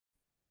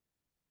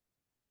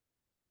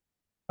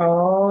ఓం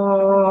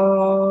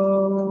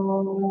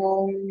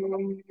ఓం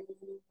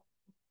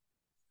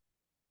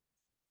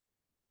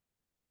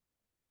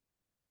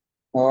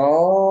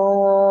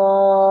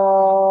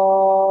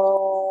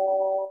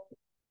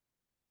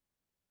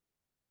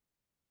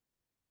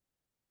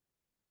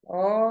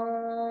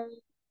ఓం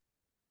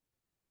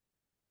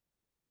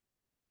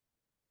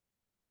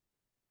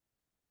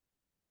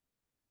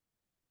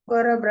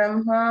గురు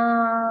బ్రహ్మ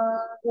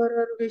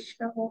గురుర్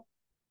విష్ణు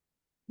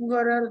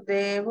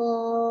గురుర్దేవో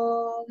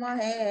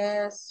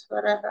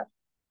మహేశ్వర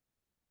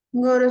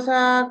గురు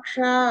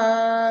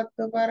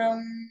సాక్షాత్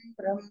పరం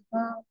బ్రహ్మ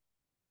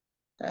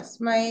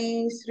తస్మై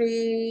శ్రీ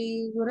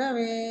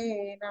గురవే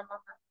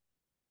నమః.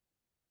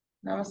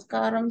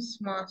 నమస్కారం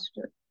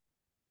మాస్టర్.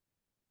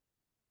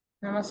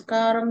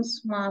 నమస్కారం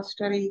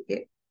మాస్టర్ ఈకే.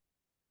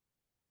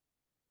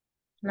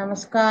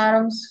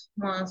 నమస్కారం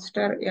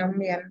మాస్టర్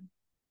ఎంఎన్.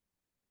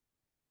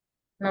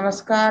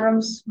 నమస్కారం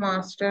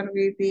మాస్టర్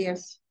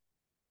విపిఎస్.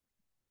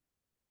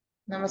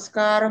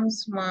 నమస్కారం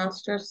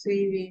మాస్టర్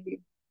సివివి.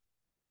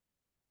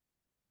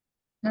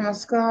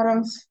 నమస్కారం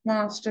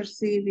మాస్టర్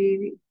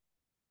సివివి.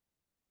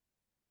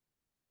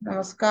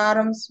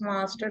 నమస్కారం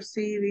master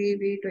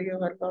CVV to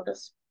your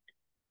lotus.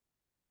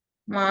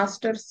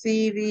 Master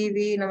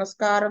CVV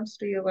నమస్కారం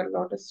to your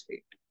lotus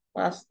feet.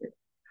 వాస్తే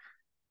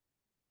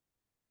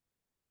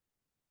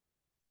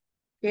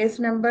case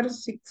number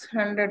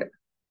 600.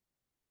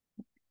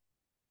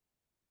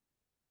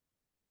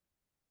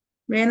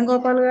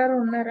 Venugopal గారు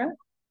ఉన్నారా?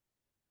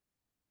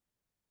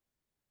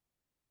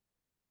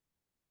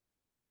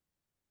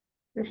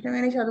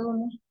 కృష్ణవేణి చదువు.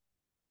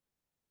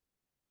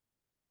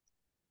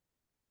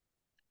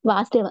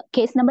 Vastava,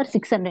 case number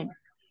 600.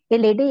 A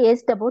lady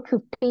aged about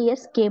 50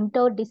 years came to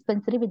our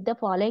dispensary with the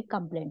following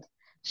complaints.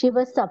 She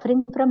was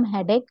suffering from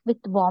headache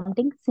with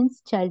vomiting since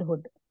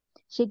childhood.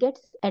 She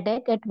gets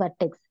headache at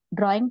vertex,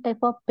 drawing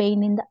type of pain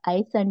in the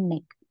eyes and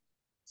neck,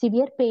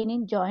 severe pain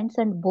in joints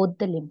and both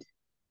the limbs.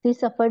 She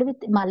suffered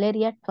with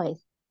malaria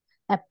twice.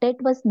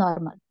 Appetite was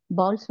normal,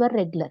 bowels were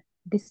regular,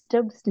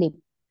 disturbed sleep,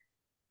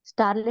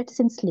 starlets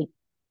in sleep,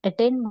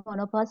 attained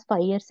menopause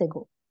 5 years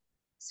ago.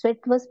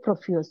 Sweat was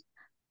profuse.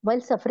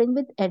 While suffering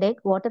with headache,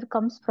 water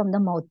comes from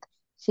the mouth.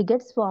 She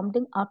gets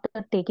vomiting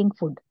after taking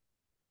food.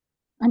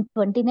 On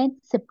 29th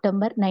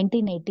September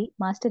 1980,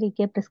 Master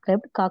E.K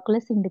prescribed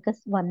Calculus Indicus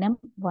 1M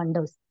 1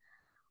 dose.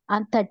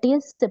 On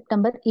 30th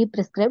September, he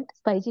prescribed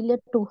Spigelia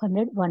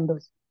 200 1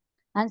 dose.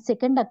 On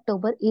 2nd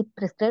October, he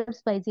prescribed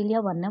Spigelia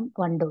 1M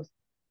 1 dose.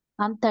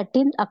 On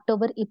 13th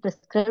October, he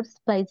prescribed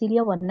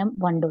Spigelia 1M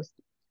 1 dose.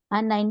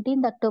 On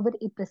 19th October,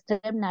 he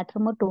prescribed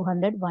Natramo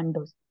 200 1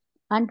 dose.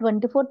 On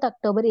 24th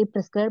October, he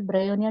prescribed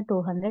Bryonia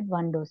 200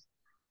 1 dose.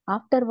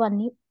 After 1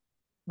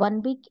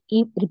 week, he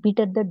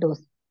repeated the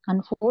dose. On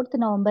 4th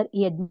November,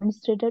 he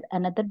administered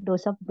another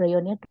dose of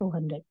Bryonia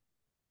 200.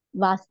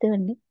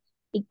 వాస్తవండి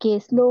ఈ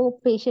కేసులో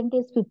patient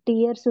age 50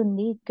 years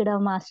ఉంది. ఇక్కడ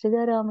master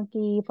గారు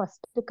ఆమెకి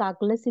first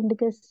కాకులస్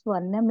indicus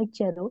 1M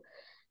ఇచ్చారు.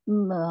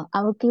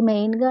 ఆమెకి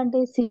main గా అంటే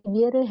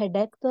సివియర్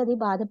హెడేక్ తో అది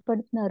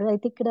బాధపడుతున్నారు.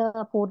 అయితే ఇక్కడ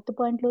 4th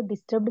పాయింట్ లో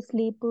డిస్టర్బ్డ్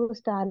స్లీప్,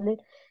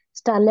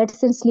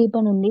 స్టార్లెట్స్ ఇన్ స్లీప్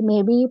అని ఉంది.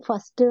 Maybe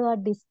first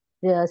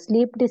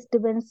sleep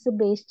disturbance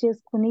base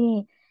చేసుకుని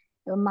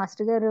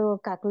మాస్టర్ గారు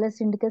కాకులస్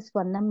ఇండికస్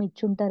 1M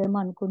ఇచ్చుంటారేమో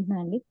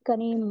అనుకుంటున్నాను అండి.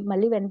 కానీ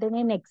మళ్ళీ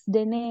వెంటనే నెక్స్ట్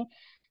డేనే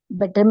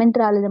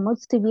బెటర్మెంట్ రాలేదేమో.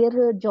 సివియర్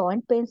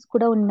జాయింట్ పెయిన్స్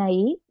కూడా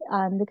ఉన్నాయి.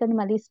 అందుకని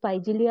మళ్ళీ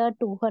స్పైజిలియా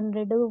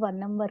 200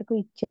 1M వరకు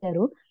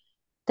ఇచ్చారు.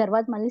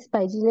 తర్వాత మళ్ళీ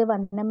స్పైజిలియా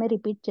 1M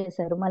రిపీట్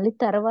చేశారు. మళ్ళీ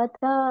తర్వాత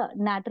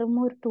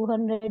నాట్రమూర్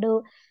 200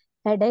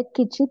 హెడేక్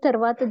ఇచ్చి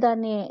తర్వాత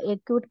దాన్ని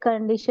ఎక్యూట్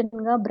కండిషన్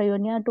గా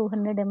బ్రయోనియా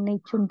 200M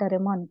ఇచ్చి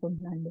ఉంటారేమో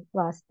అనుకుంటున్నాండి.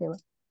 వాస్తవ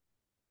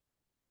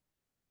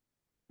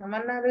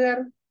అమర్నాథ్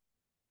గారు.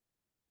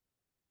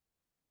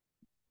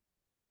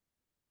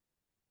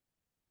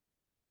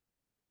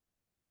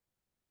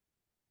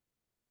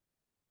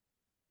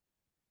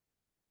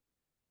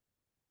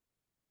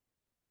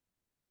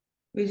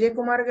 విజయ్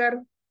కుమార్ గారు.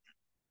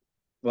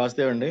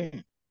 వాస్తవండి.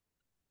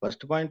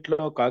 ఫస్ట్ పాయింట్ లో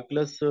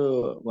కాక్యులస్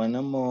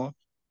 1M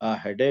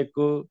హెడేక్,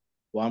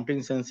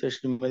 వామిటింగ్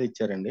సెన్సేషన్ మీద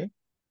ఇచ్చారండి.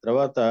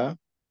 తర్వాత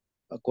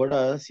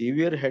కూడా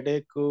సివియర్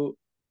హెడేక్,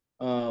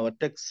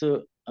 వర్టెక్స్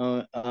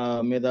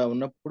మీద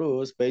ఉన్నప్పుడు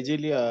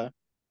స్పైజీలియా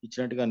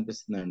ఇచ్చినట్టుగా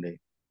అనిపిస్తుందండి.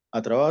 ఆ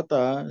తర్వాత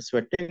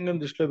స్వెట్టింగ్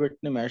దృష్టిలో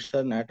పెట్టిన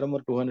మాస్టర్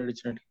నాట్రమోర్ 200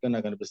 ఇచ్చినట్టుగా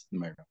నాకు అనిపిస్తుంది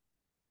మేడం.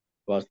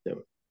 వాస్తవ.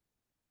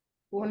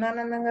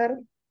 పూర్ణానందం గారు.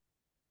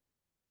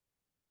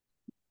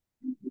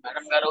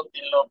 మేడం గారు,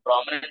 దీనిలో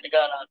ప్రామినెంట్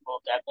గా నాకు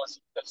క్యాపో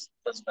సింప్టమ్స్,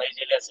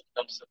 స్పైజీలియా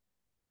సింప్టమ్స్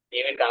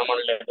ఏమీ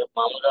కనబడలేదు.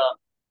 మామూలుగా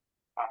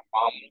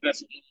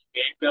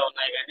వేడిగా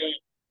ఉన్నాయి, కానీ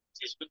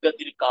స్పెసిఫిక్ గా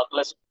దీనికి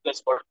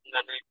కాకులస్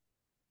పడుతుందని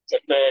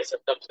చెప్పే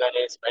సిమ్టమ్స్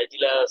కానీ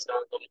స్పైజీలియా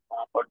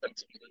పడుతున్న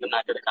సిమ్టమ్స్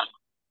నాకు అది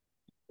కనబడలేదు.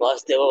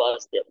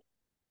 వాస్తవ.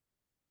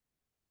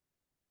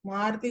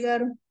 మారుతి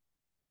గారు.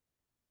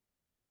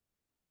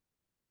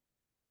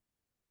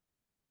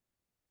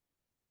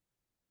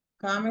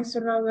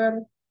 కామేశ్వరరావు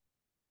గారు.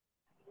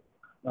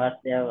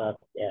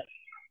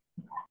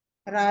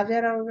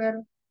 రాజారావు గారు.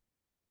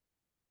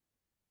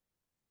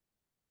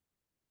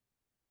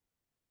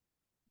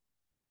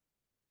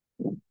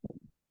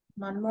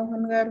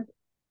 మన్మోహన్ గారు,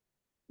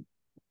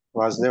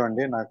 వాసుదేవ్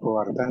అండి, నాకు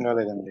అర్థం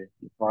కాలేదండి.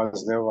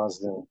 వాసుదేవ్.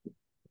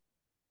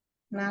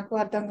 నాకు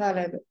అర్థం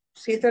కాలేదు.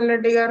 శీతల్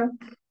రెడ్డి గారు,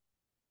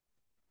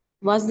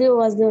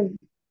 వాసుదేవ్.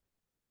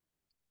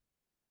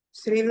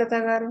 శ్రీలత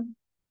గారు,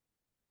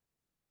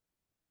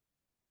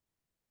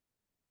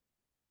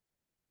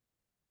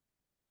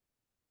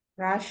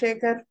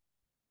 రాజశేఖర్,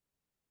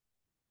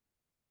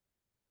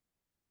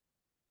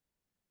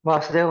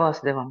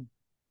 వాసుదేవం.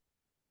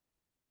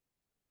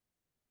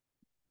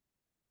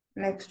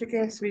 నెక్స్ట్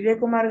కేసు విజయ్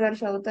కుమార్ గారు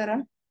చదువుతారా?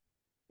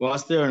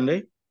 వాస్తవం అండి.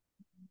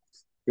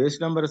 Case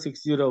number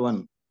 601.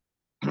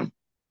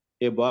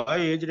 A boy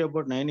aged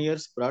about 9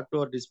 years brought to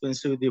our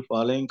dispensary with the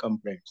following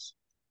complaints.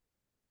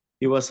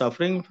 He was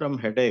suffering from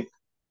headache.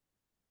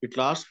 It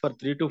lasts for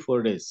 3 to 4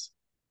 days.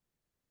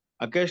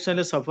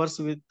 Occasionally suffers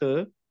with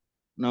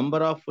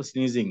number of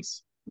sneezings.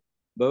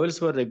 Bowels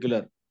were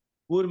regular.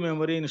 Poor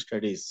memory in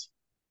studies.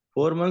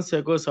 4 months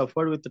ago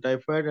suffered with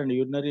typhoid and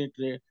urinary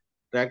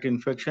tract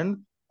infection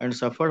and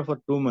suffered for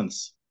 2 months.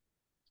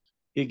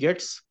 He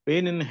gets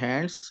pain in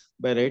hands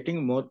by writing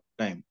more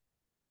time.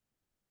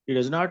 He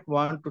does not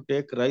want to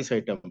take rice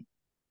item.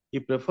 He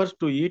prefers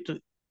to eat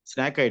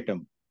snack item.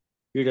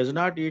 He does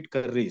not eat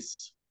curries.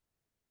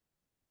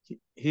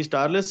 He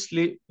started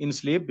in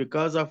sleep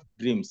because of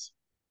dreams.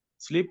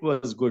 Sleep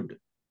was good.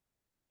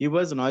 He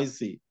was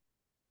noisy.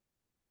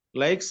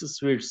 Likes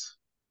sweets.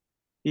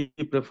 He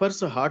prefers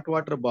a hot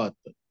water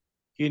bath.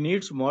 He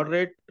needs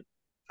moderate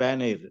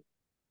fan air.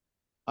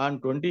 On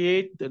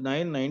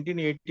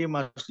 28/9/1980,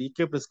 Master E.K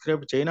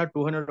prescribed China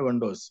 201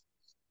 dose.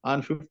 On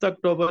 5th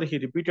October, he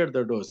repeated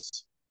the dose.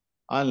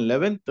 On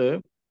 11th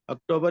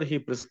October, he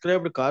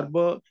prescribed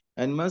Carbo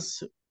NMS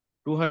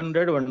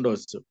 201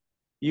 dose.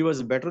 He was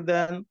better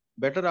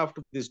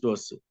after this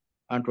dose.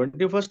 On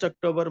 21st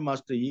October,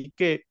 Master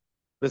E.K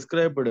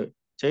prescribed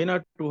China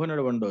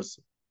 201 dose.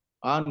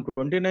 On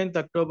 29th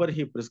October,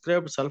 he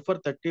prescribed sulfur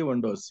 31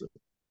 dose.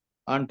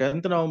 On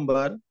 10th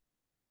November,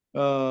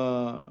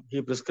 he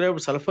prescribed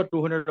sulfur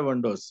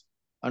 201 dose.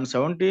 On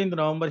 17th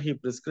November, he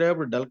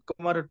prescribed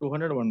Dalcomar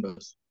 201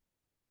 dose.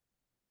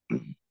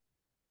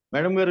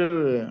 Madam గారు,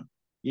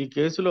 ఈ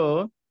కేసులో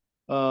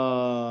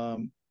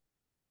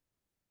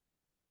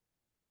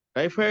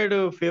typhoid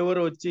fever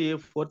వచ్చి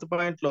 4th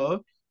పాయింట్లో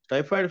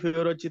typhoid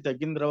fever వచ్చి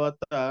తగ్గిన తర్వాత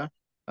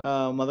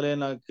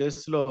మొదలైన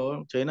కేసులో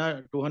చైనా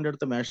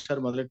 200తో మాస్టర్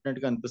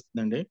మొదలెట్టినట్టుగా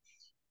అనిపిస్తుందండి.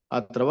 ఆ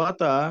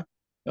తర్వాత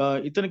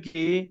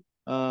ఇతనికి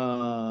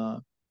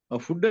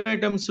ఫుడ్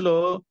ఐటమ్స్ లో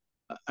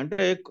అంటే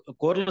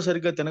కూరలు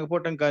సరిగ్గా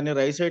తినకపోవటం కానీ,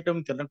 రైస్ ఐటమ్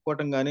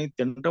తినకపోవటం కానీ,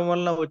 తినటం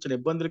వల్ల వచ్చిన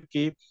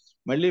ఇబ్బందులకి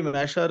మళ్ళీ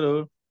మేషారు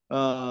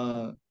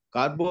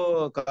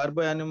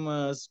కార్బో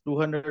యానిమస్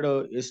 200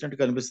 వేసినట్టు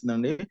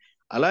కనిపిస్తుందండి.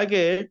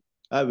 అలాగే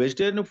ఆ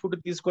వెజిటేరియన్ ఫుడ్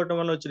తీసుకోవటం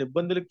వల్ల వచ్చిన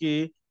ఇబ్బందులకి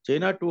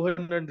చైనా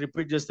 200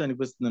 రిపీట్ చేస్తే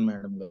అనిపిస్తుంది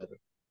మేడం గారు.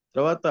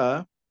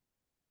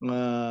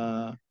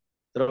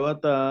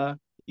 తర్వాత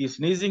ఈ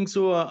స్నీజింగ్స్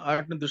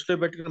వాటిని దృష్టిలో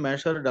పెట్టుకుని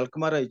మేషారు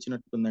డల్కమారా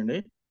ఇచ్చినట్టుందండి.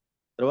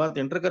 తర్వాత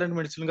ఇంటర్ కరెంట్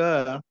మెడిసిన్ గా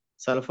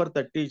సల్ఫర్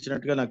 30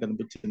 ఇచ్చినట్టుగా నాకు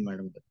అనిపించింది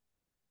మేడం గారు.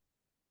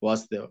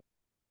 వాసుదేవ్.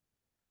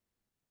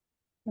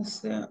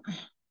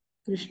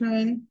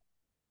 కృష్ణవేణి,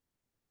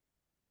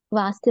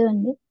 వాస్తవం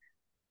అండి.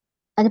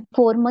 అది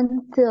 4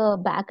 months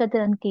బ్యాక్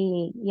అతనికి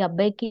ఈ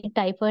అబ్బాయికి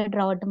టైఫాయిడ్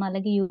రావటం,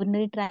 అలాగే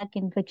యూరినరీ ట్రాక్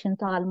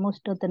ఇన్ఫెక్షన్స్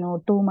ఆల్మోస్ట్ అతను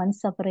 2 months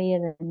సఫర్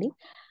అయ్యాడండి.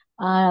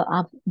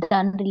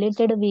 దాని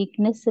రిలేటెడ్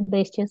వీక్నెస్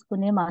బేస్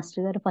చేసుకునే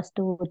మాస్టర్ గారు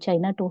ఫస్ట్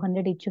చైనా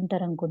 200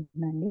 ఇచ్చుంటారు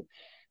అనుకుంటున్నాండి.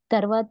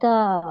 తర్వాత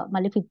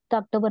మళ్ళీ 5th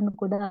October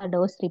కూడా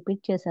డోస్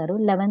రిపీట్ చేశారు.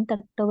 11th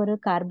October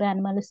కార్బో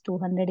యానిమల్స్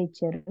 200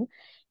 ఇచ్చారు.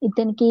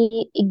 ఇతనికి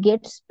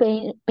gets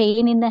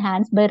pain in the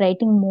hands by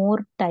writing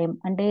more time.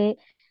 అంటే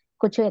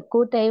కొంచెం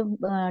ఎక్కువ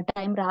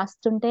టైం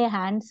రాస్తుంటే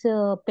హ్యాండ్స్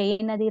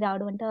పెయిన్ అది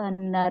రావడం, అంటే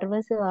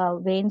నర్వస్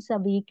వెయిన్స్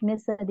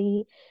వీక్నెస్ అది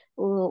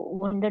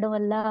ఉండడం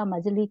వల్ల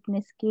మజిల్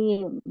వీక్నెస్ కి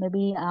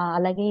మేబీ.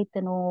 అలాగే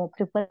ఇతను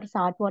ప్రిఫర్స్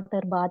హాట్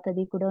వాటర్ బాత్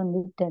అది కూడా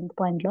ఉంది 10th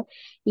point లో.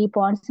 ఈ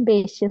పాయింట్స్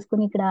బేస్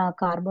చేసుకుని ఇక్కడ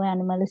కార్బో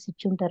యానిమల్స్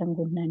ఇచ్చి ఉంటారు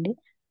అనుకుంటున్నాండి.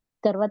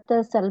 తర్వాత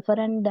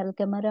సల్ఫర్ అండ్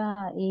డల్కెమరా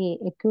ఈ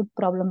అక్యూట్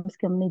ప్రాబ్లమ్స్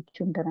కి ఏమైనా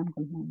ఇచ్చి ఉంటారు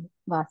అనుకుంటున్నాండి.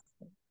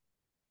 వాస్తవం.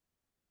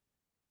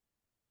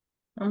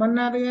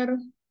 అమర్నాథ్ గారు,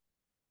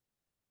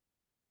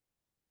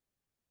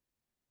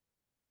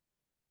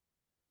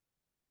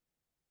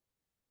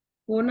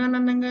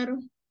 పూర్ణానందం గారు,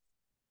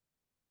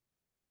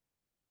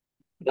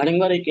 మేడం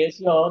గారు, ఈ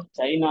కేసులో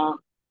చైనా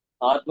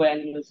కార్బో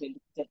యానిమల్స్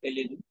ఎందుకు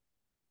తెలియదు.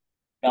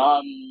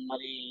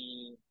 మరి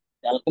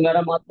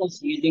డల్కమేరా మాత్రం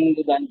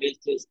స్వీజింగ్ దాన్ని బేస్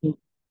చేస్తూ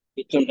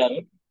ఇచ్చుంటారు.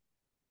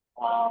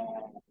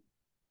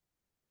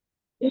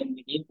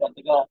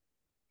 పెద్దగా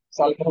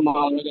సల్ఫర్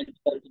మామూలుగా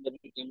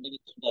ఎందుకు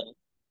ఇచ్చుంటారు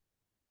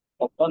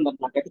తప్ప. మరి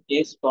నాకైతే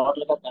కేసు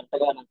టోటల్ గా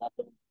కరెక్ట్గా నాకు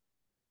అర్థం.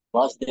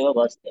 వాసుదేవ.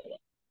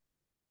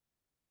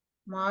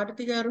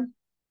 మారుతి గారు,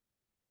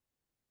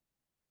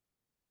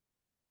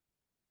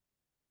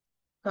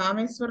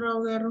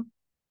 కామేశ్వరరావు గారు,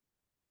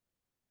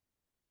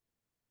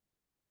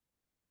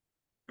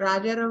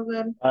 రాజారావు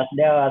గారు,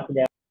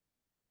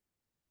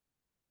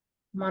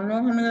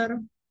 మన్మోహన్ గారు,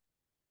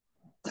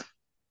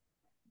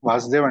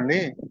 వాసుదేవ్ అండి,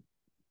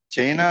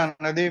 చైనా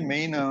అన్నది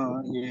మెయిన్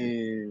ఈ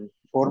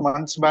 4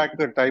 months back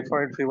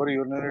typhoid fever,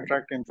 urinary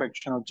tract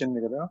infection వచ్చింది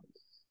కదా,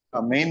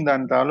 మెయిన్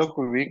దాని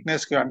తాలూకు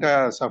వీక్నెస్ కి అంటే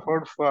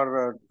సఫర్డ్ ఫర్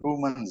 2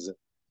 months.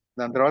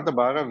 దాని తర్వాత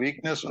బాగా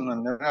వీక్నెస్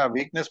ఉందండి. ఆ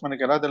వీక్నెస్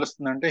మనకి ఎలా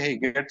తెలుస్తుంది అంటే he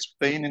gets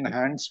pain in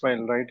hands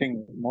while writing,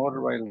 more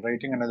while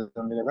writing అనేది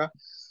ఉంది కదా,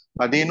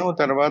 అదీను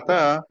తర్వాత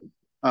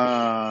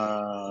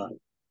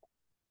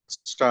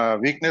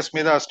వీక్నెస్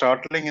మీద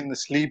స్టార్ట్లింగ్ ఇన్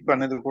స్లీప్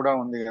అనేది కూడా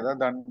ఉంది కదా.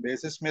 దాని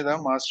బేసిస్ మీద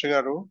మాస్టర్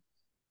గారు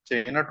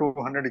చైనా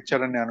 200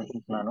 ఇచ్చారని నేను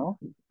అనుకుంటున్నాను.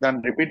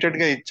 దాన్ని రిపీటెడ్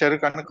గా ఇచ్చారు,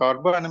 కానీ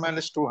కార్బో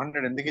అనిమాలిస్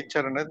 200 ఎందుకు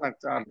ఇచ్చారనేది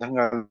నాకు అర్థం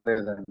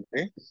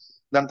కాలేదండి.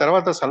 దాని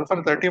తర్వాత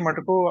సల్ఫర్ 30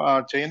 మటుకు ఆ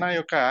చైనా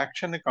యొక్క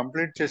యాక్షన్ ని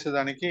కంప్లీట్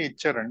చేసేదానికి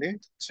ఇచ్చారండి.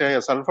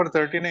 సల్ఫర్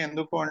 30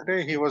 ఎందుకు అంటే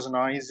హీ వాజ్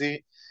నాయిజీ,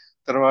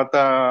 తర్వాత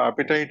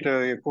అపిటైట్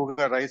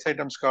ఎక్కువగా రైస్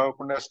ఐటమ్స్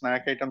కాకుండా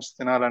స్నాక్ ఐటమ్స్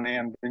తినాలని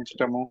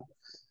అనిపించటము,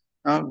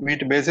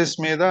 వీటి బేసిస్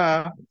మీద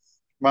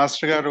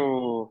మాస్టర్ గారు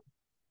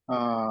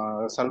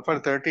సల్ఫర్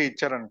 30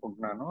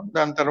 ఇచ్చారనుకుంటున్నాను.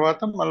 దాని తర్వాత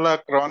మళ్ళా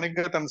క్రానిక్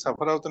గా తను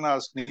సఫర్ అవుతున్న ఆ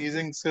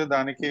స్నీజింగ్స్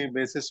దానికి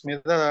బేసిస్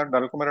మీద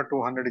డల్కుమెర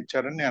 200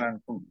 ఇచ్చారని నేను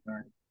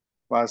అనుకుంటున్నాను.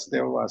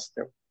 వాసుదేవ్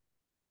వాసుదేవ్.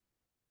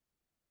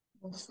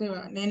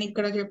 వస్తేవా నేను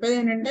ఇక్కడ చెప్పేది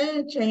ఏంటంటే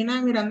చైనా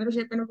మీరు అందరూ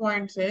చెప్పిన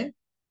పాయింట్సే.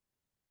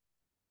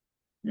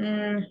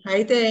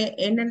 అయితే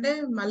ఏంటంటే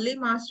మళ్ళీ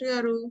మాస్టర్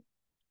గారు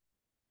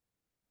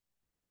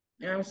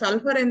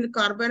సల్ఫర్ ఎందుకు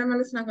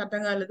కార్బోనమలిస్ నాకు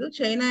అర్థం కాలేదు.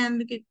 చైనా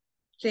ఎందుకు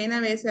చైనా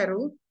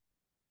వేశారు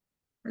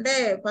అంటే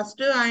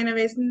ఫస్ట్ ఆయన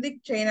వేసింది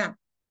చైనా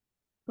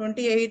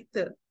 28th,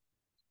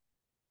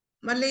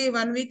 మళ్ళీ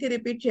 1 week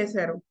రిపీట్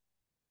చేశారు.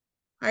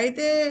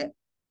 అయితే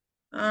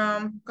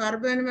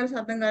కార్బోనమలిస్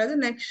అర్థం కాలేదు.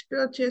 నెక్స్ట్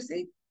వచ్చేసి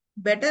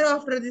బెటర్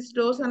ఆఫ్టర్ దిస్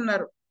డోస్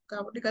అన్నారు.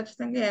 కాబట్టి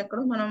ఖచ్చితంగా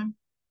ఎక్కడో మనం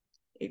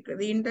ఇక్కడ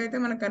దీంట్లో అయితే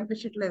మనకు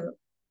కనిపించట్లేదు.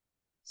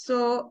 సో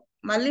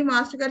మళ్ళీ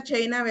మాస్టర్ గారు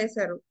చైనా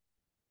వేశారు.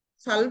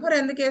 సల్ఫర్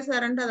ఎందుకు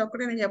వేశారంటే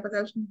అదొక్కటే నేను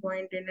చెప్పదలసిన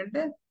పాయింట్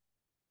ఏంటంటే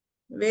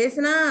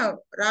వేసినా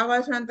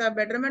రావాల్సినంత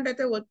బెటర్మెంట్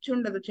అయితే వచ్చి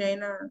ఉండదు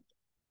చైనా.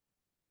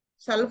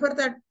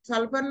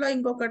 సల్ఫర్ లో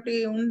ఇంకొకటి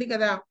ఉంది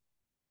కదా,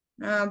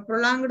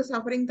 ప్రొలాంగ్డ్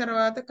సఫరింగ్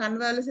తర్వాత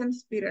కన్వాలసెన్స్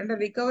పీరియడ్ అంటే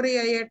రికవరీ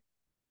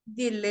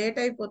అయ్యేది లేట్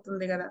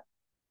అయిపోతుంది కదా.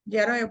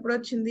 జ్వరం ఎప్పుడు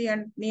వచ్చింది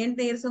అంటే నేను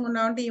నీరసంగా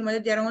ఉన్నామంటే ఈ మధ్య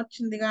జ్వరం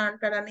వచ్చిందిగా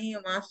అంటాడని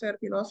మాస్టర్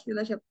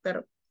ఫిలాసఫీలో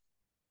చెప్తారు.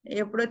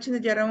 ఎప్పుడు వచ్చింది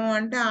జ్వరం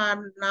అంటే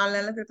 4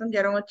 నెలల క్రితం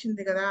జ్వరం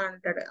వచ్చింది కదా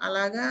అంటాడు.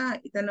 అలాగా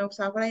ఇతను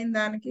సఫర్ అయిన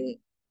దానికి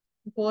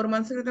 4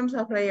 months క్రితం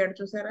సఫర్ అయ్యాడు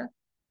చూసారా.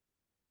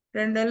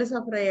 2 నెలలు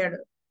సఫర్ అయ్యాడు,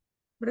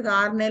 ఇప్పుడు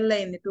 6 నెలలు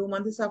అయింది. 2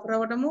 months సఫర్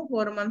అవ్వటము,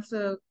 4 months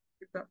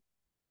క్రితం.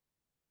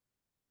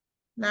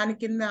 దాని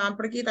కింద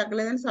అప్పటికి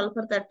తగ్గలేదని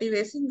సల్ఫర్ 30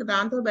 వేసి ఇంకా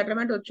దాంతో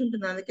బెటర్మెంట్ వచ్చి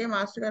ఉంటుంది. అందుకే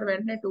మాస్టర్ గారు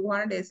వెంటనే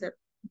 200 వేశారు.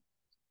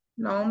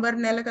 నవంబర్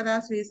నెల కదా,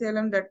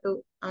 శ్రీశైలం దట్టు,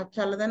 ఆ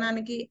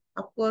చల్లదనానికి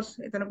అఫ్ కోర్స్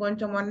ఇతను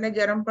కొంచెం మొన్నే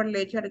జ్వరం పడి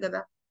లేచాడు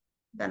కదా,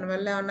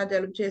 దానివల్ల ఏమన్నా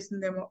జలుబు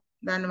చేసిందేమో,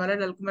 దానివల్ల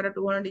డల్కుమెర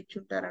 200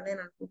 ఇచ్చుంటారని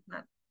నేను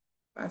అనుకుంటున్నాను.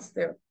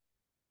 వాస్తవ్.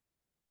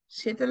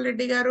 శీతల్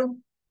రెడ్డి గారు.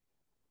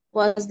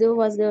 వాసుదేవ్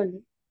వాసుదేవ్ అండి.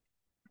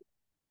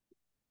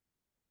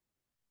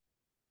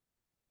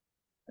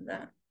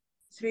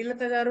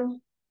 శ్రీలత గారు.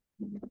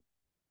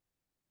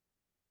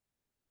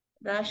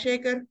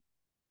 రాజశేఖర్.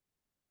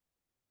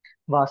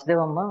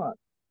 వాసుదేవ్ అమ్మ,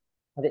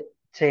 అదే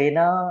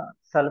చైనా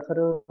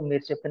సల్ఫర్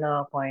మీరు చెప్పిన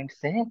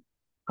పాయింట్సే.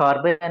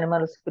 కార్బో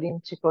యానిమల్స్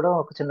గురించి కూడా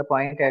ఒక చిన్న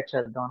పాయింట్ యాడ్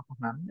చేద్దాం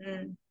అనుకుంటున్నాను.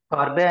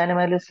 కార్బో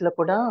యానిమల్స్ లో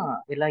కూడా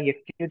ఇలా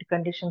ఎక్యూట్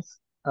కండిషన్స్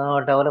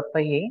డెవలప్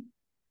అయ్యి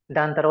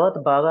దాని తర్వాత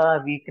బాగా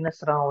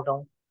వీక్నెస్ రావడం,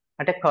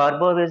 అంటే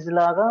కార్బోవేజ్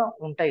లాగా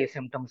ఉంటాయి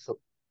సిమ్టమ్స్.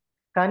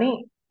 కానీ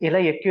ఇలా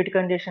ఎక్యూట్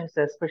కండిషన్స్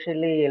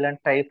ఎస్పెషల్లీ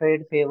ఇలాంటి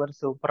టైఫాయిడ్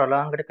ఫీవర్స్,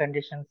 ప్రొలాంగ్డ్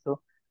కండిషన్స్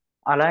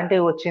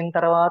అలాంటివి వచ్చిన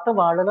తర్వాత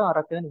వాళ్ళలో ఆ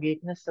రకమైన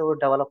వీక్నెస్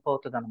డెవలప్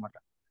అవుతుంది అనమాట.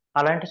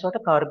 అలాంటి చోట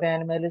కార్బో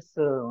యానిమలిస్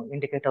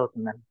ఇండికేట్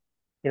అవుతుందండి.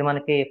 ఇది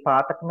మనకి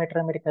పాతక మీటర్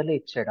అమెరికాలో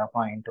ఇచ్చాడు ఆ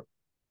పాయింట్.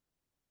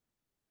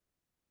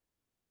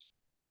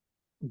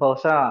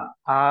 బహుశా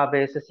ఆ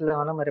బేసిస్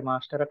లో మరి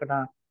మాస్టర్ అక్కడ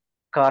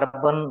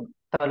కార్బన్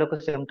తాలూకు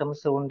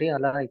సిమ్టమ్స్ ఉండి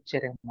అలా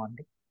ఇచ్చారేమో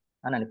అండి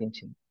అని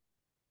అనిపించింది.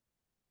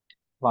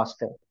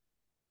 వాస్తవం.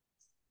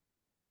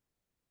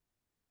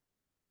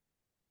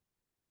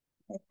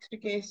 నెక్స్ట్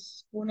కేస్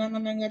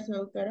పూర్ణానందం గారు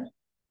చదువుతారా?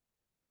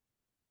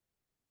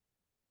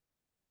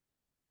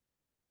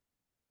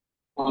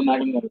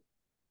 మేడం గారు,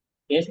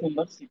 case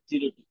number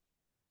 602.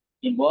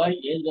 A boy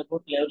aged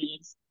about 11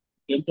 years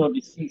came to our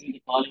district in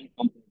the following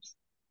complaints.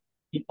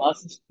 He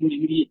passes through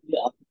immediately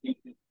after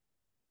taking.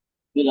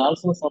 He is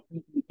also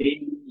suffering from pain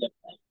in the left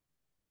eye.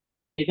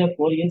 Later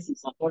 4 years he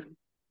suffered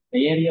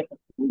diarrhea for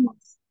 2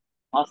 months.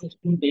 Passes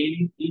through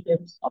daily 3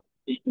 times after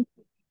taking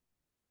food.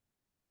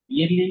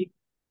 Yearly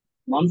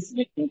months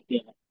getting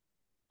clearer.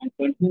 And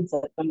 20th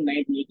September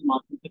 1980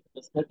 Martin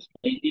prescribed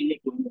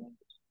daily going on.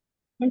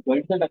 And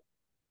 23rd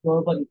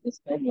October he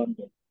prescribed 1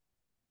 day.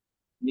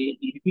 We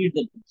repeat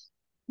the books.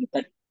 The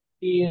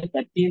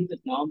 30th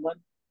November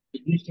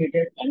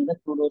administrated under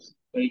 2 doses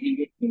raising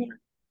it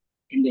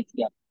in the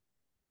HDR.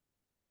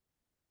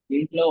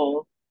 దీంట్లో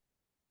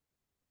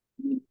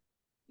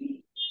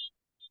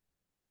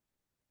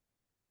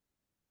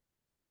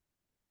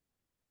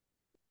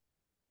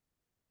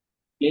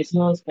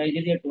కేసులో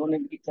స్పైజీగా 200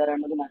 ఎందుకు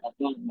ఇచ్చారన్నది నాకు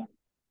అర్థం అవుతుంది madam.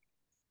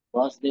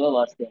 Vasudeva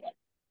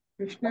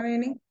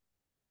Krishnaveni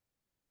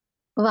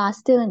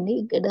Vastav అండి.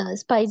 ఇక్కడ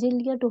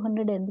Spigelia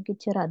 200 ఎందుకు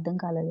ఇచ్చారో అర్థం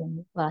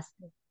కాలేదండి.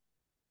 వాస్తవ్.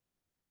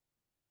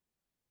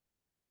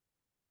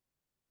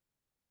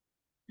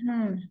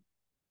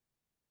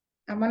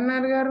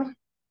 అమర్నాథ్ గారు,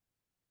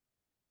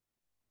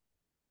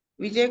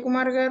 విజయ్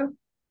కుమార్ గారు.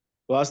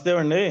 వాస్తవ్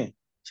అండి.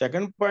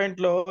 సెకండ్ పాయింట్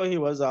లో he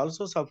was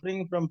also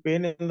suffering from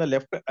pain in the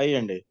left I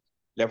అండి.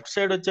 లెఫ్ట్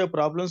సైడ్ వచ్చే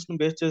ప్రాబ్లమ్స్ ని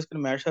బేస్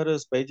చేసుకుని మేషర్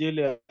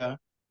స్పైజీలియా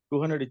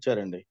 200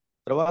 ఇచ్చారండి.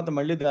 తర్వాత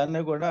మళ్ళీ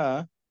దాన్నే కూడా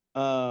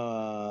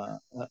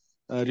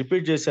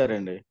రిపీట్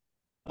చేశారండి.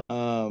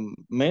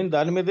 మెయిన్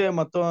దాని మీదే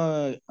మొత్తం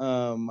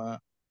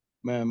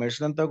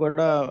మెషిన్ అంతా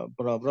కూడా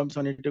ప్రాబ్లమ్స్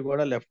అన్నిటి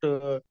కూడా లెఫ్ట్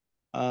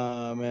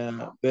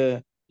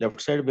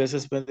సైడ్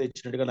బేసిస్ మీద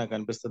ఇచ్చినట్టుగా నాకు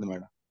అనిపిస్తుంది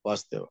మేడం.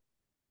 వాస్తవ్.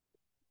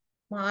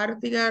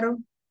 మారుతి గారు,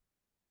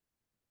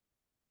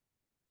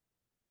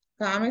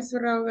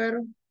 కామేశ్వరరావు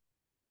గారు,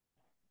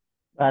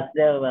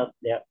 వాసుదేవ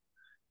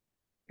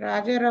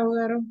రాజారావు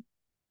గారు,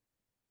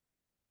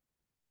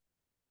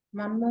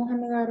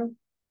 మన్మోహన్ గారు.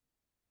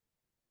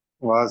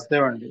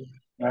 వాసుదేవ్ అండి.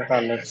 నాకు ఆ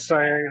లెఫ్ట్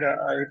సైడ్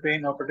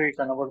అయిపోయిన ఒకటి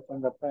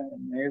కనబడుతుంది తప్ప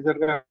మేజర్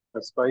గా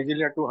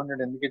స్పైజీలియా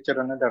 200 ఎందుకు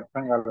ఇచ్చారు అనేది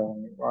అర్థం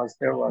కాలేదండి.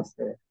 వాసుదేవ్.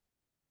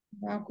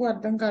 నాకు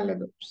అర్థం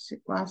కాలేదు.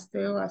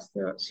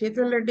 వాస్తవ.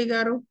 శీతల్ రెడ్డి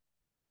గారు,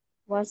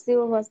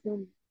 వాసుదేవ.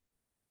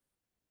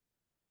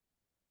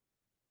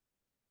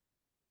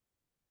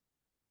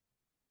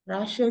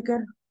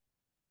 రాజశేఖర్.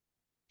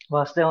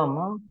 వాస్తవమ్మ.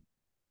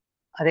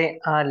 అదే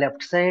ఆ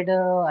లెఫ్ట్ సైడ్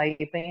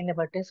అయిపోయింది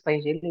బట్టి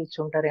స్పైజీలు ఇచ్చి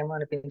ఉంటారేమో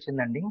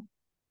అనిపించిందండి.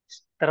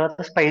 తర్వాత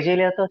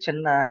స్పైజీలియాతో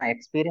చిన్న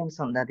ఎక్స్పీరియన్స్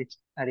ఉంది,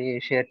 అది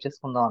షేర్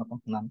చేసుకుందాం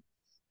అనుకుంటున్నాను.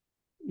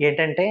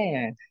 ఏంటంటే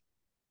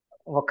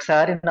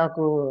ఒకసారి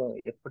నాకు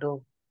ఎప్పుడు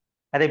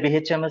అదే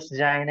బిహెచ్ఎంఎస్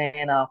జాయిన్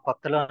అయిన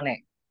కొత్తలోనే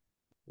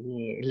ఈ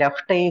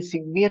లెఫ్ట్ ఐ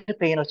సివియర్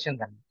పెయిన్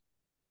వచ్చిందండి.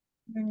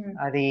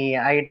 అది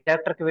ఐ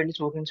డాక్టర్కి వెళ్ళి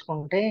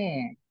చూపించుకుంటే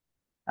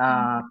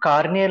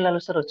కార్నియల్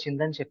అల్సర్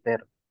వచ్చిందని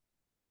చెప్పారు.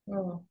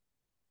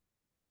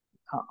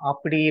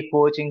 అప్పుడు ఈ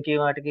కోచింగ్ కి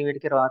వాటికి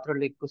వీటికి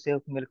రాత్రులు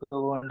ఎక్కువసేపు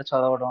మెలకువగా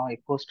చదవడం,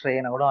 ఎక్కువ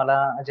స్ట్రెయిన్ అవ్వడం అలా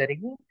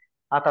జరిగి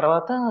ఆ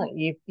తర్వాత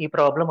ఈ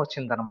ప్రాబ్లం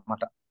వచ్చింది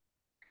అనమాట.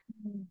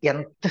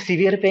 ఎంత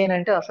సివియర్ పెయిన్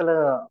అంటే అసలు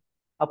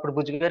అప్పుడు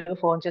బుజ్జి గారికి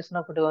ఫోన్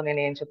చేసినప్పుడు నేను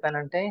ఏం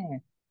చెప్పానంటే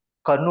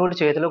కర్నూలు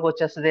చేతిలోకి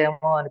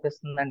వచ్చేస్తుందేమో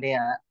అనిపిస్తుందండి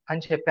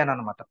అని చెప్పాను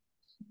అనమాట.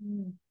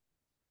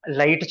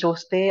 లైట్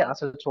చూస్తే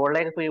అసలు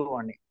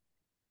చూడలేకపోయేవాడిని,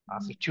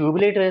 అసలు ట్యూబ్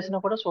లైట్ వేసినా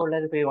కూడా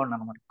చూడలేకపోయేవాడిని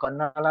అనమాట.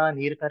 కన్ను అలా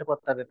నీరు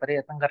కారిపోతా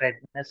విపరీతంగా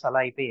రెడ్నెస్ అలా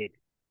అయిపోయేది.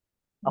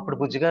 అప్పుడు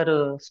బుజ్జిగారు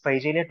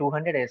స్పైజీలియా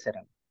 200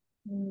 వేసారండి,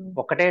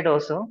 ఒకటే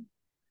డోసు.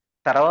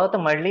 తర్వాత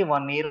మళ్ళీ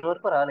 1 year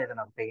వరకు రాలేదు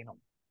నాకు పెయిన్.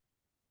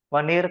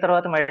 1 year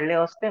తర్వాత మళ్ళీ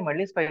వస్తే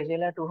మళ్ళీ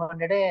స్పైజీలియా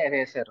 200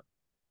 వేశారు.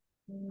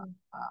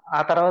 ఆ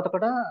తర్వాత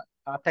కూడా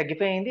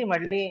తగ్గిపోయింది.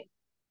 మళ్ళీ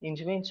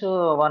ఇంచుమించు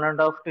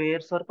 1.5-2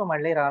 years వరకు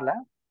మళ్ళీ రాలా.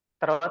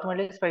 తర్వాత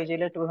మళ్ళీ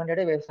స్పైజీలియా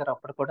 200 వేశారు.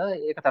 అప్పుడు కూడా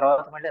ఇక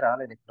తర్వాత మళ్ళీ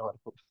రాలేదు ఇప్పటి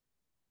వరకు.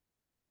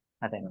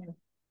 అదే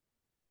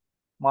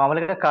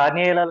మామూలుగా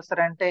కార్నియల్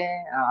అల్సర్ అంటే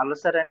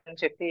అల్సర్ అని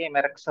చెప్పి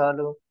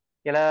మెరక్సాలు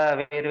ఇలా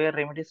వేరు వేరు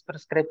రెమెడీస్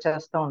ప్రిస్క్రైబ్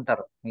చేస్తూ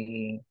ఉంటారు ఈ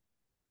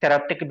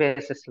థెరప్టిక్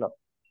బేసిస్ లో.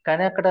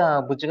 కానీ అక్కడ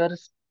బుజ్జిగారు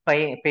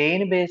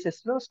పెయిన్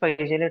బేసిస్ లో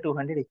స్పైజీలియా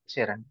 200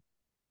 ఇచ్చారండి.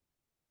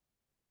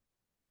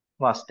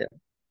 వాస్తవం.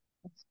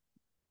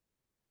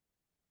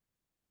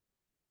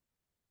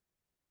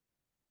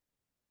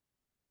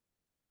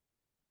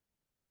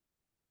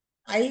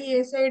 I A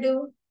side?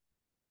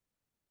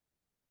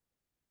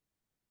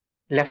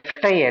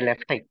 Left I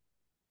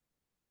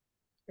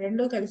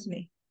రెండు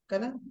కలిసినాయి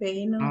కదా,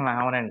 పెయిన్.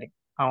 అవునండి,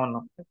 అవును.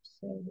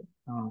 సైడ్.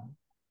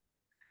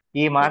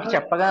 ఈ మాట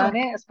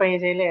చెప్పగానే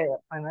స్పైజీలియా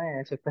అని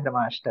చెప్పారు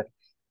మాస్టర్.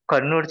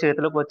 కర్నూలు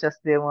చేతిలోకి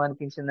వచ్చేస్తుందేమో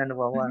అనిపించిందండి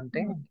బాబు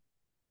అంటే.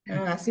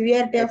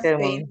 సివియారిటీ ఆఫ్ అయితే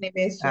పెయిన్ ని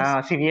బేస్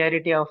చేసి.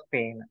 సివియారిటీ ఆఫ్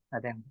పెయిన్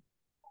అదండి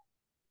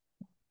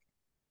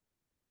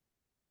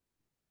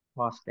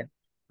వాస్తవం.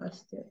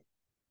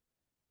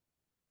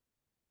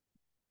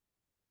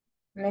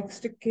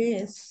 నెక్స్ట్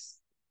కేస్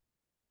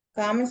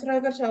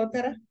కామేశ్వరరావు గారు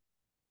చదువుతారా?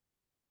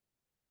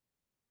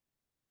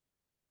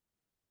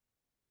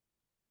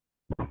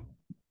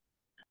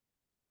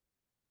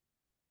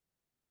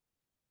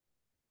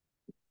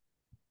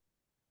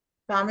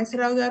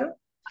 కామేశ్వరరావు గారు.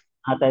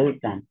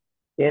 చదువుతాను.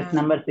 Case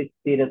number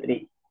 603.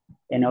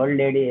 An old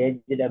lady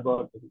aged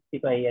about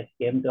 65 years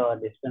came to our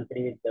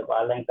dispensary with the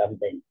following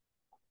complaint.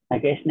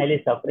 Occasionally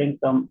suffering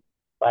from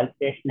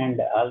palpitation and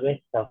always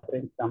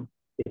suffering from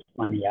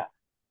dyspnea.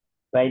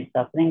 While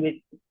suffering with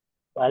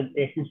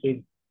palpitation, she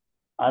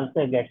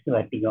also gets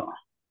vertigo,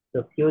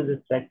 profuse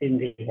sweat in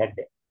the head.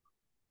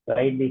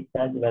 White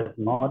discharge was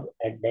more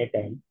at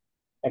daytime.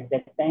 At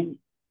that time,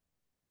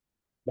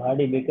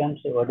 body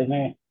becomes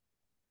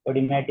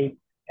oedematic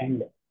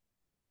and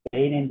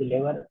pain in the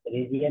liver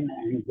region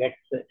and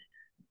gets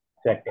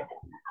sweat.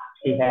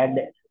 She had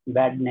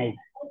bad knees.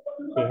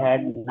 She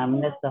had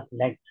numbness of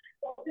legs.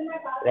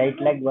 Right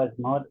leg was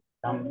more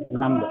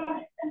numb.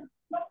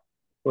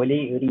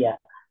 Polyuria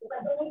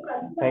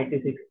 5 to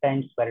 6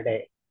 times per day.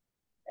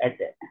 At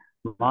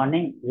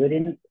Morning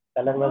urine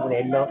color was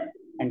yellow,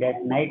 and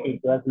at night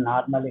it was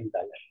normal in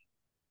color.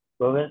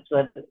 Bowels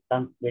were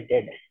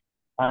transmitted.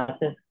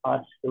 Passes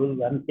hot stool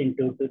once in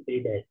 2 to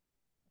 3 days.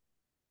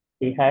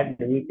 She had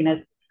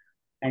weakness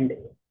and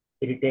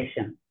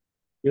irritation.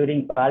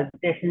 During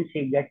palpitation,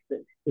 she gets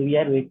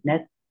severe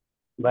weakness,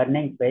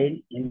 burning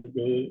pain in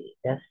the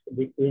chest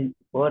between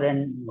 4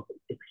 and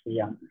 6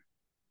 p.m.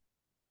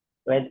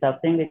 While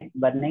suffering with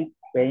burning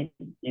pain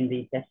in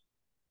the chest,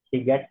 she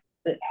gets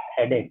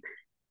headache.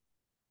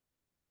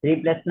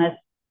 Sleeplessness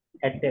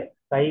at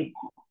 5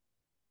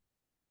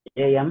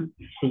 a.m.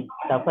 She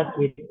suffers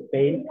with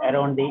pain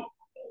around the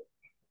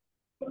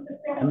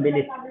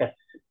umbilicus.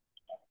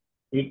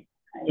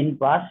 In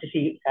past,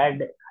 she had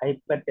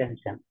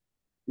hypertension.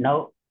 Now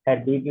her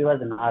BP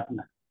was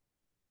normal.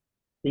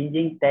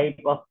 Stinging type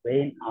of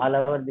pain all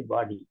over the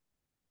body.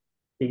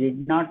 She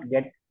did not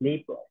get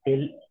sleep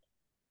till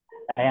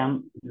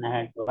 1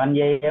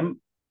 a.m.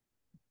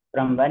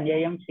 From 1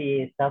 a.m. she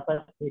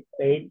suffers with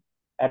pain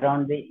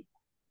around the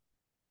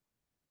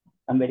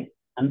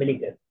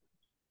umbilicus.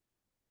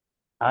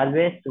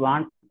 Always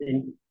wants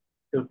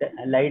to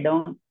lie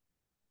down.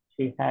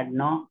 She had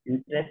no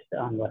interest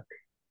on work.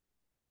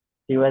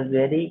 She was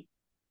very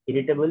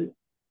irritable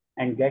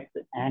and gets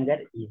anger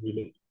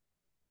easily.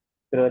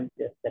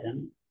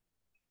 Progesterone.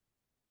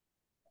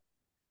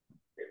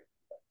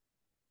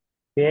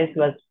 Face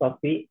was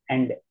puffy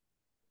and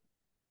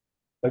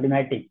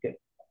oedematic.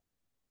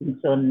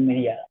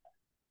 Insomnia.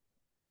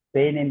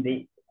 Pain in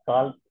the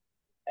scalp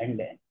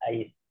and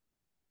eyes.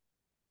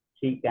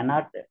 She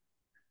cannot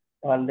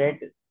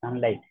tolerate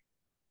sunlight.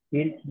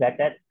 Feels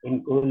better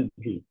in cool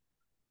breeze.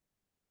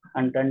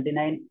 On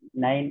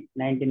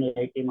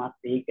 29/9/1980,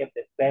 Master E.K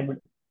prescribed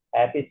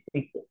Happy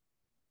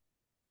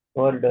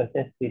 4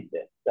 doses with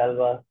 12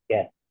 hours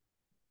care.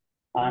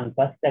 On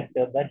 1st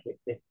October, he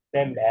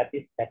prescribed Happy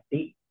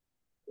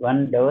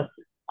 1 dose.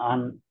 On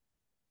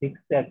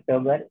 6th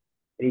October,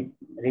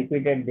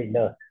 repeated the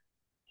dose.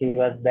 She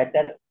was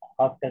better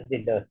after the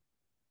dose.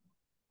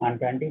 On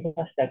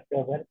 21st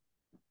October,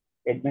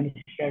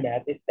 administered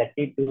Happy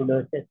 2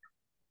 doses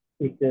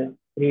with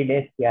 3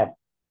 days gap.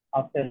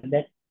 After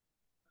that,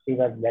 she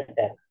was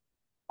better.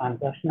 On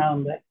 1st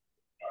November,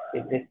 he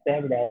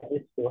prescribed Happy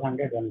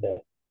 201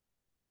 dose.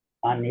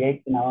 On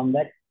 8th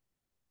November,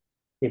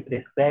 he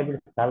prescribed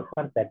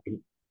sulfur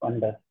 1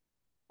 dose.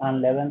 On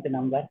 11th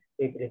November,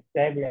 he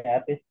prescribed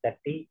Happy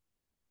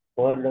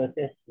 4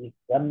 doses with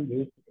 1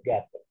 week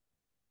gap.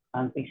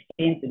 On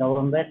 16th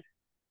November,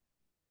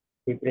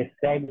 he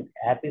prescribed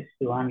Happy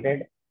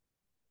 200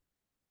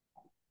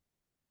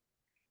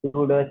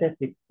 2 doses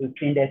with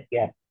 15 days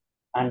gap.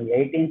 On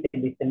 18th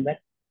December,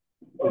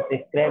 he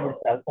prescribed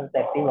sulfur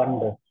 1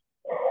 dose.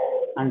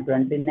 On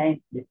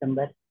 29th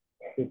December,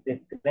 he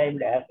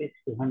prescribed Happy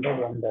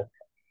 201 dose.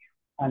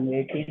 On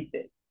 18th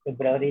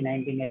February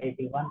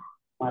 1981,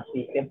 Master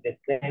E.K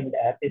prescribed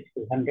Happy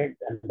 200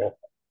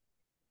 dose.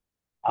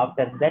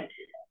 After that,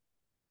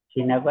 she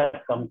never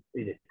comes to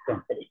the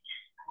dispensary.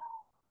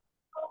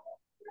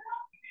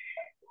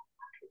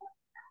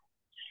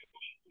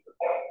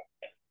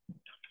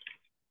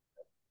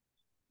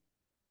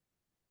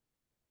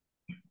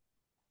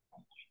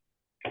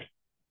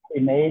 The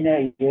main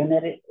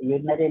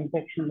urinary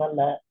infection వల్ల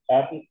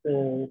happies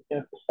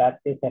start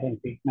చేశారని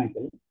treatment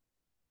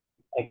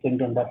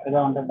accident ఉండగా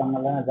ఉండటం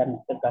వల్ల దాన్ని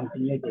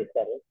continue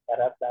చేశారు.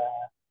 తర్వాత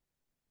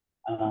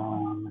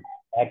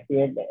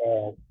activate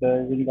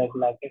closing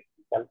దగ్గరకి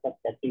sulphur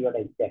 30 కూడా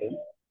ఇచ్చారు.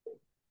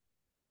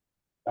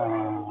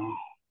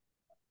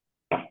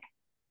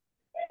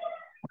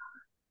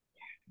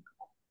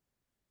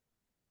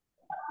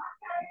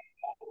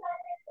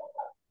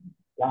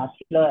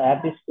 లాస్ట్ లో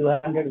హ్యాపీ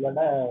 200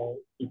 కూడా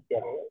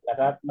ఇచ్చారు.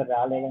 తర్వాత మరి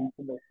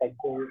రాలేదంటే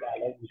తగ్గి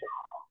రాలేదు.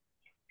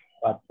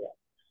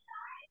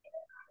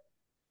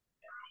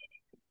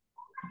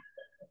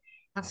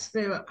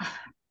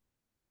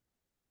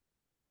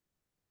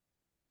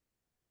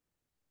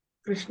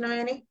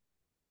 కృష్ణవేణి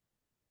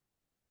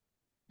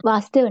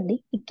వాస్తవ్ అండి.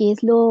 ఈ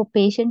కేసులో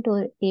పేషెంట్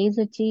ఏజ్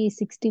వచ్చి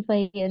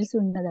 65 years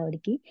ఉన్నది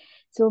ఆవిడకి.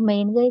 సో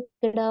మెయిన్ గా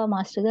ఇక్కడ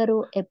మాస్టర్ గారు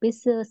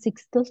ఎపిస్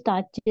 6 తో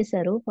స్టార్ట్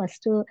చేశారు.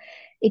 ఫస్ట్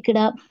ఇక్కడ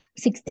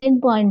 16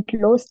 point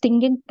లో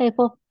stinging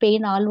type of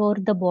pain all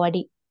over the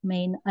body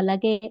main.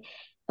 అలాగే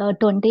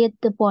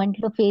 20th point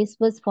లో ఫేస్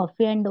వాజ్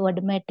పఫీ అండ్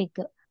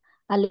ఓడమాటిక్.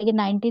 అలాగే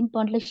 19th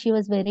point లో she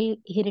was very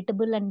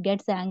irritable and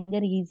gets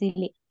anger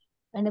easily.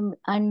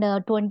 And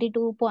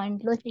 22 point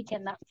లో she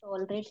cannot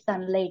tolerate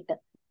sunlight.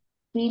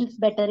 Feels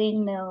better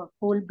in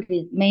cool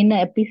breeze. Main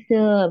Apis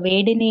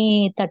వేడిని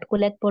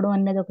తట్టుకోలేకపోవడం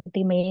అన్నది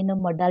ఒకటి main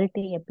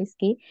modality Apis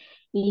కి.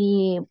 ఈ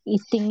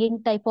stinging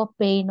type of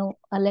pain,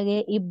 అలాగే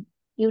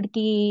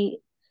ఈవిడికి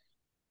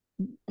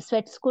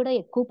స్వెట్స్ కూడా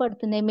ఎక్కువ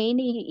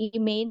పడుతున్నాయి. ఈ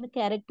మెయిన్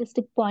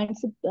క్యారెక్టరిస్టిక్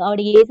పాయింట్స్ ఆవిడ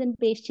ఏజ్ అని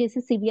పేస్ట్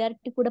చేసి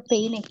సివియారిటీ కూడా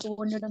పెయిన్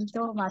ఎక్కువ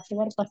ఉండడంతో మాస్టర్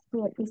గారు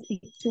ఫస్ట్ ఎపిస్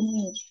 6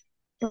 ని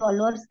 12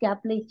 hours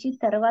గ్యాప్ లో ఇచ్చి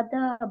తర్వాత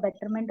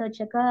బెటర్మెంట్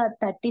వచ్చాక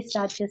 30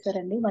 స్టార్ట్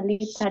చేశారండి. మళ్ళీ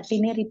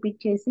 30నే రిపీట్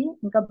చేసి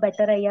ఇంకా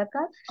బెటర్ అయ్యాక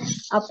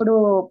అప్పుడు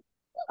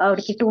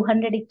ఆవిడకి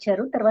 200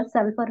 ఇచ్చారు. తర్వాత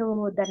సల్ఫర్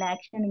దాని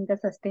యాక్షన్ ఇంకా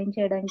సస్టైన్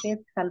చేయడానికి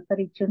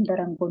సల్ఫర్ ఇచ్చి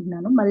ఉంటారు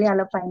అనుకుంటున్నాను. మళ్ళీ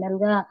అలా ఫైనల్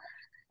గా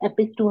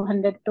ఎపిస్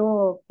 200 తో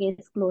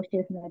కేసు క్లోజ్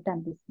చేసినట్టు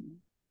అనిపిస్తుంది.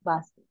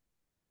 బాస్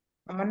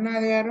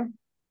అమర్నాథ్ గారు.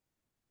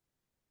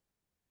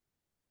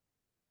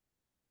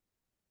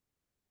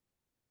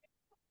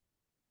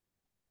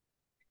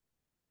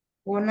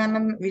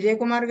 పూర్ణానంద్ విజయ్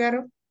కుమార్ గారు.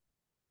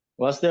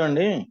 వాస్తవం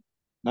అండి,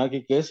 నాకు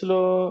ఈ కేసులో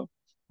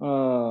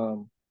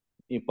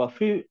ఈ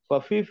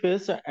పఫీ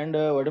ఫేస్ అండ్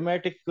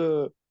ఒడమాటిక్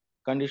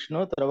కండిషన్,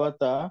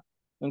 తర్వాత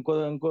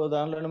ఇంకో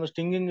దానిలో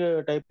స్టింగింగ్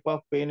టైప్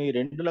ఆఫ్ పెయిన్, ఈ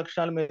 2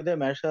 లక్షణాల మీదే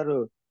మేషారు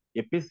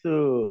ఎపిస్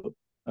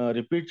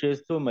రిపీట్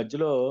చేస్తూ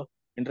మధ్యలో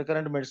ఇంటర్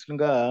కరెంట్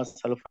మెడిసిన్ గా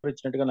సల్ఫర్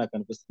ఇచ్చినట్టుగా నాకు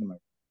అనిపిస్తుంది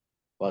మేడం.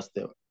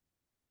 వాస్తవం.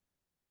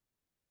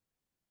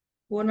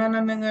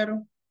 పూర్ణానందం గారు.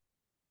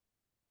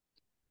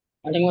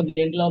 అంటే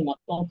దీంట్లో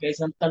మొత్తం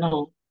ఫేస్ అంతా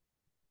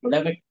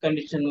ఒడమాటిక్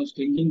కండిషన్,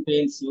 స్టింగింగ్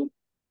పెయిన్స్,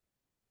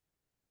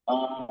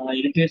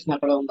 ఇరిటేషన్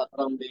అక్కడ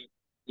ఉంది.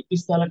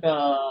 చికిత్సలక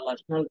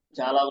లక్షణాలు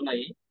చాలా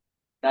ఉన్నాయి.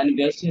 దాన్ని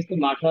బేస్ చేస్తూ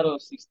మాట్లాడు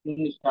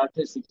 6 స్టార్ట్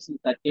చేసి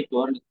 6:30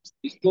 200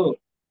 ఇస్తూ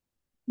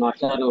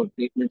మాట్లాడు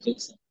ట్రీట్మెంట్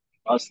చేశారు.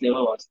 వాసుదేవ.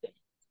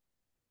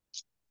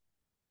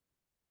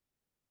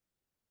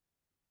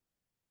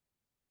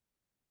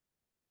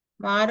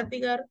 మారుతి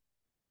గారు.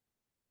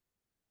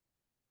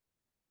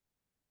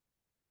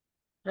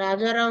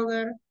 రాజారావు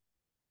గారు.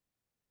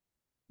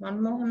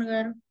 మన్మోహన్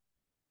గారు.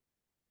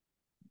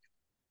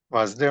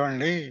 వాసుదేవ్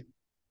అండి,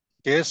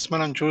 కేస్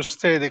మనం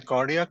చూస్తే ఇది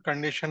కార్డియాక్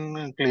కండిషన్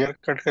క్లియర్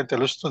కట్ గా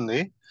తెలుస్తుంది.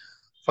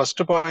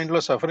 ఫస్ట్ పాయింట్ లో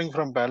suffering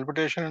from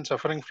palpitation and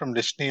suffering from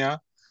dyspnoea,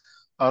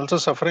 also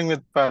suffering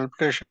with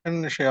palpitation,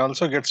 she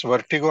also gets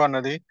vertigo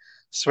అన్నది,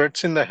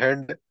 స్వెట్స్ ఇన్ ద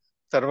హెడ్.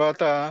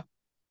 తర్వాత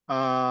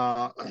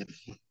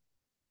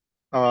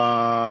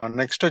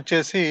నెక్స్ట్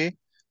వచ్చేసి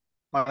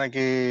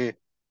మనకి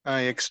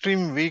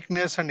ఎక్స్ట్రీమ్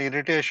వీక్నెస్ అండ్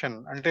ఇరిటేషన్,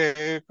 అంటే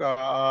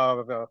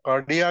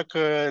కార్డియాక్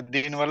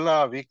దీనివల్ల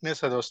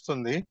వీక్నెస్ అది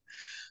వస్తుంది.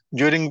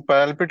 During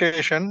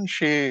palpitation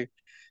she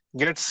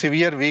gets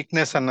severe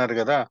weakness అన్నారు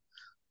కదా,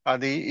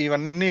 అది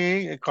ఇవన్నీ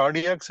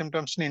కార్డియాక్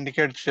సిమ్టమ్స్ ని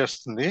ఇండికేట్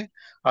చేస్తుంది.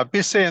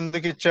 అపిస్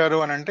ఎందుకు ఇచ్చారు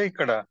అని అంటే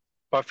ఇక్కడ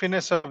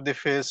puffiness of the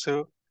face,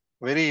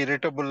 very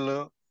irritable,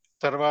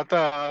 తర్వాత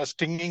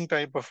stinging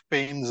type of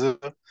pains,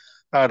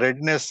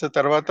 redness,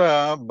 తర్వాత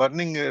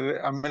బర్నింగ్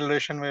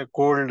అమిలేషన్,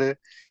 కోల్డ్.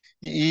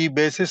 ఈ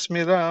బేసిస్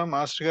మీద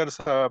మాస్టర్ గారు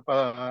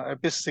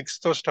ఎపిస్ 6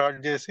 తో స్టార్ట్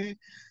చేసి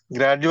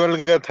గ్రాడ్యువల్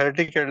గా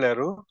 30కి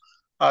వెళ్ళారు.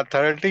 ఆ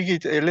 30కి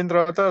వెళ్ళిన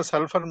తర్వాత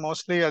సల్ఫర్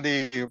మోస్ట్లీ అది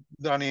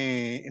దాని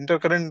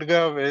ఇంటర్ కరెంట్ గా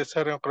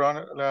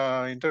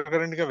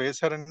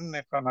వేశారని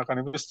నాకు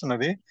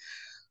అనిపిస్తున్నది.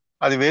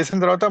 అది వేసిన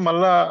తర్వాత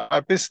మళ్ళా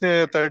అపిస్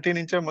 30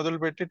 నుంచే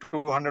మొదలు పెట్టి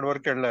 200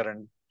 వరకు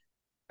వెళ్ళారండి.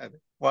 అది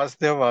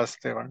వాసుదేవ్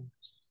అండి.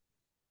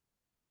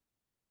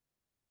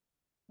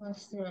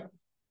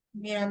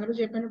 మీరందరూ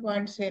చెప్పిన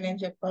పాయింట్స్ నేను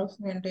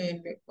చెప్పాల్సింది అంటే ఏం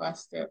లేదు.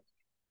 వాస్తవం.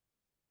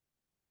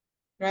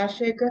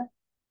 రాజశేఖర్.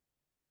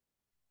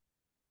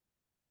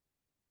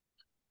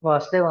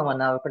 వాసుదేవ్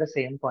అన్న కూడా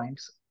సేమ్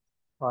పాయింట్స్.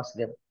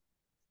 వాసుదేవ్.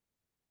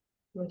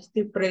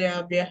 స్వస్తి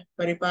ప్రజాభ్య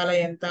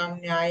పరిపాలయంతాం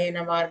న్యాయేన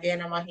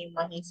మార్గేణ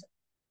మహిమహీస.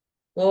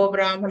 ఓ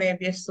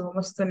బ్రాహ్మణేభ్యः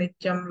సోమస్తు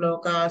నిత్యం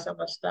లోకా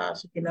సమస్తా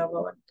సుఖినో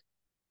భవంతు.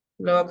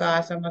 లోకా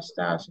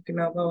సమస్తా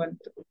సుఖినో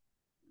భవంతు.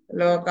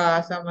 లోకా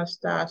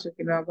సమస్తా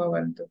సుఖినో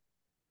భవంతు.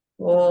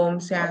 ఓం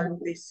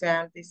శాంతి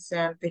శాంతి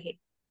శాంతి.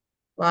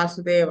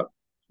 వాసుదేవ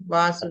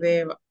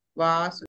వాసు